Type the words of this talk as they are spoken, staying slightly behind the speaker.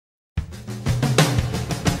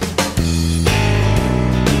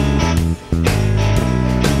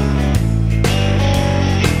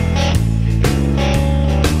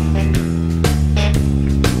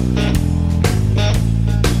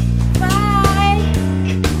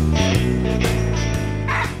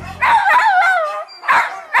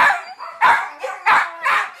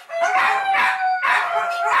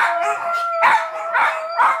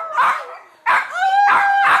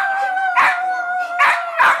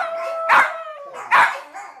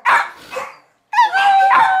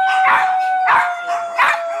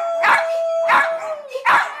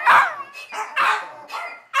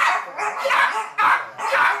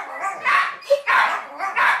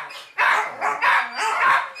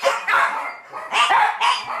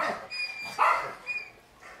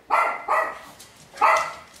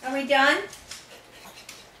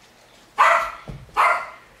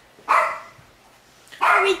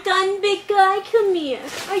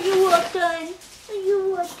Are you all done? Are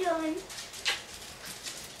you all done?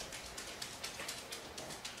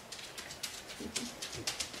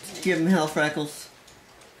 Give him hell, Freckles.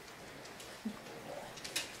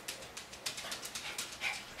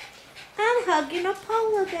 I'm hugging a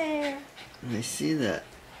polar bear. I see that.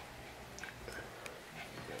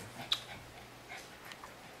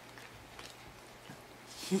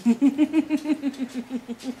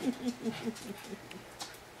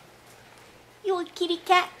 You a kitty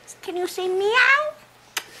cat? Can you say meow?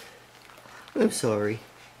 I'm sorry.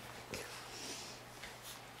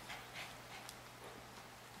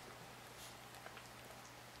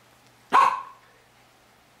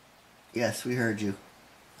 Yes, we heard you.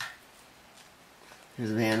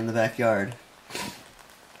 There's a man in the backyard.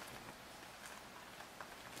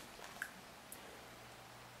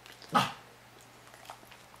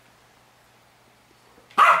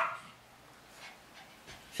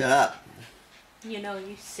 Shut up. You know,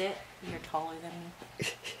 you sit, you're taller than me.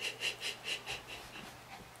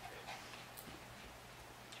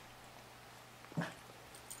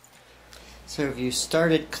 So have you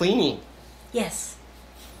started cleaning? Yes.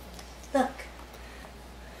 Look,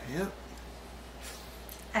 Yep.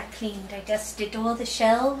 I cleaned. I dusted all the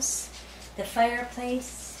shelves, the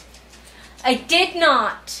fireplace. I did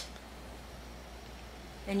not,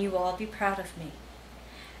 and you will all be proud of me,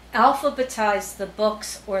 alphabetize the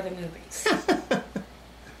books or the movies.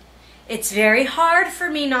 It's very hard for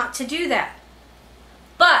me not to do that.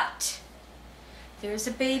 But there's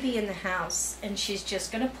a baby in the house, and she's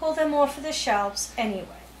just going to pull them off of the shelves anyway.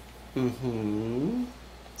 Mm-hmm.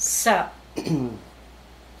 So,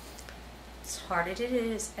 as hard as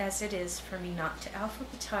it is for me not to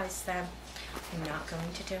alphabetize them, I'm not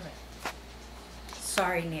going to do it.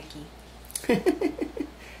 Sorry, Nikki.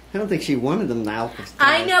 I don't think she wanted them now.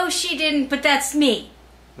 I know she didn't, but that's me.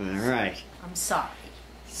 Alright. I'm sorry.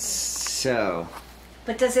 So.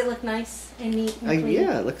 But does it look nice and neat and clean?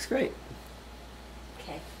 Yeah, it looks great.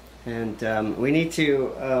 Okay. And we need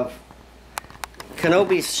to.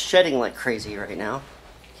 Kenobi's shedding like crazy right now.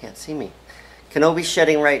 You can't see me. Kenobi's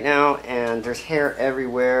shedding right now, and there's hair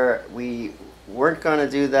everywhere. We weren't going to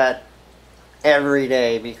do that every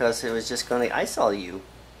day because it was just going to. I saw you.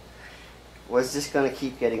 Was just going to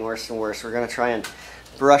keep getting worse and worse. We're going to try and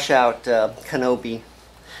brush out Kenobi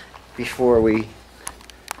before we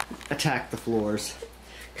attack the floors.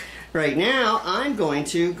 Right now, I'm going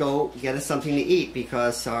to go get us something to eat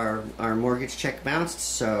because our mortgage check bounced,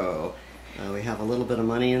 so we have a little bit of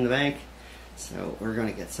money in the bank. So we're going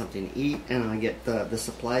to get something to eat, and I'll get the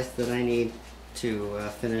supplies that I need to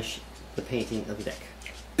finish the painting of the deck.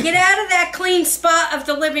 Get out of that clean spot of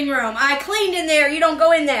the living room. I cleaned in there. You don't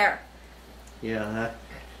go in there. Yeah,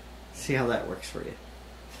 see how that works for you.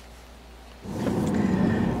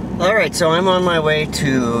 Alright, so I'm on my way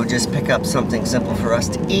to just pick up something simple for us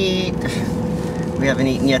to eat. We haven't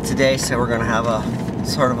eaten yet today, so we're going to have a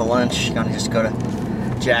sort of a lunch. Going to just go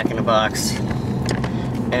to Jack in the Box.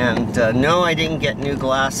 And no, I didn't get new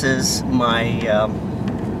glasses. My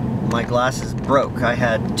glasses broke. I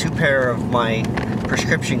had 2 pair of my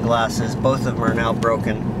prescription glasses. Both of them are now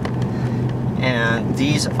broken. And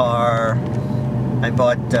these are... I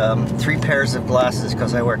bought 3 pairs of glasses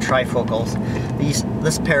because I wear trifocals.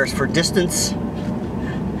 This pair is for distance.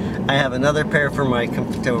 I have another pair for my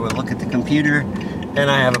to look at the computer,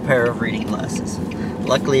 and I have a pair of reading glasses.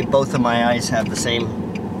 Luckily, both of my eyes have the same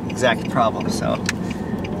exact problem, so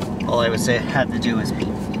all I would say I had to do is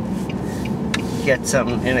get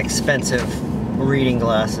some inexpensive reading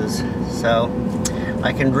glasses. So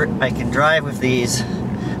I can drive with these,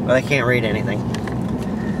 but I can't read anything.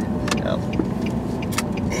 So.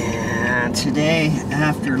 And today,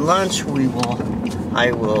 after lunch,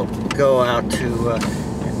 I will go out to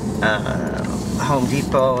Home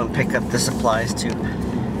Depot and pick up the supplies to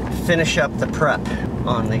finish up the prep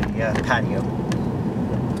on the patio.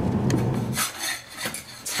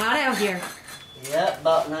 It's hot out here. Yeah,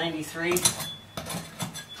 about 93.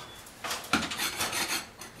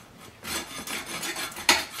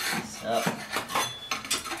 So,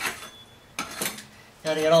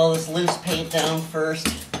 gotta get all this loose paint down first.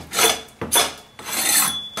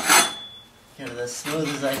 Get it as smooth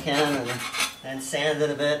as I can and then sand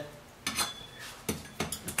it a bit.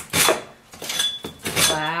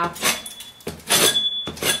 Wow.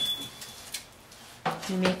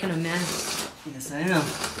 You're making a mess. Yes, I am.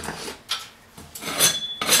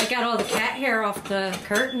 I got all the cat hair off the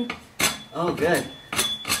curtain. Oh, good.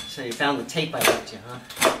 So you found the tape I left you,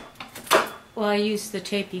 huh? Well, I used the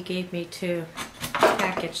tape you gave me to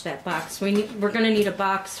package that box. We're going to need a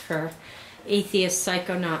box for Atheist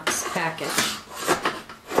Psychonauts package.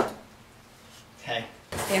 Okay.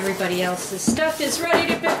 Everybody else's stuff is ready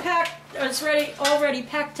to be packed. It's already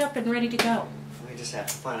packed up and ready to go. We just have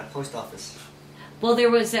to find a post office. Well, there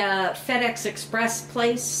was a FedEx Express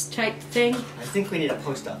place type thing. I think we need a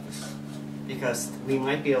post office because we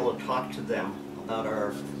might be able to talk to them about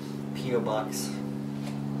our P.O. box.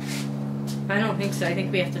 I don't think so. I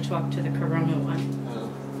think we have to talk to the Corona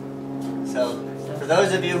one. So, for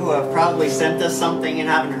those of you who have probably sent us something and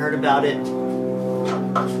haven't heard about it,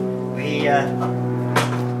 we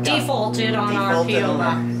defaulted on our P.O.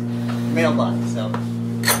 box. Mailbox, so.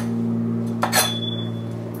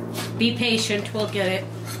 Be patient, we'll get it.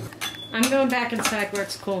 I'm going back inside where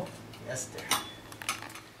it's cool. Yes, dear.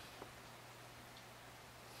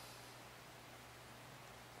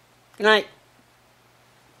 Good night.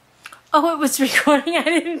 Oh, it was recording. I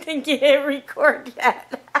didn't think you hit record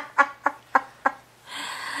yet.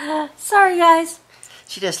 Sorry, guys.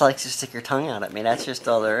 She just likes to stick her tongue out at me. That's just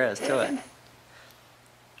all there is to it.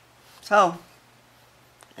 So,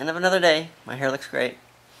 end of another day. My hair looks great.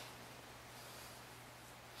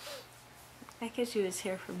 I could do his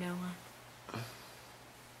hair from now on.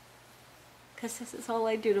 Because this is all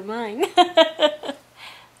I do to mine.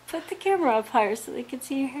 Put the camera up higher so they can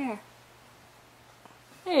see your hair.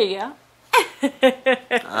 There you go.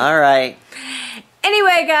 Alright.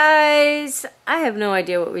 Anyway, guys, I have no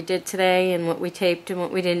idea what we did today and what we taped and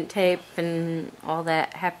what we didn't tape and all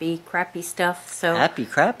that happy crappy stuff. So Happy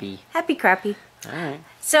crappy. Happy crappy. Alright.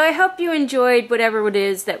 So I hope you enjoyed whatever it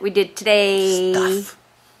is that we did today. Stuff.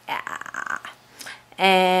 Yeah.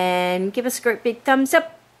 And give us a great big thumbs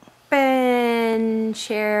up and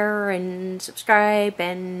share and subscribe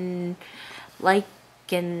and like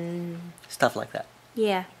and Stuff like that.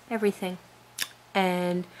 yeah, everything.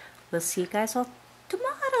 And we'll see you guys all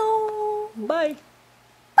tomorrow. Bye.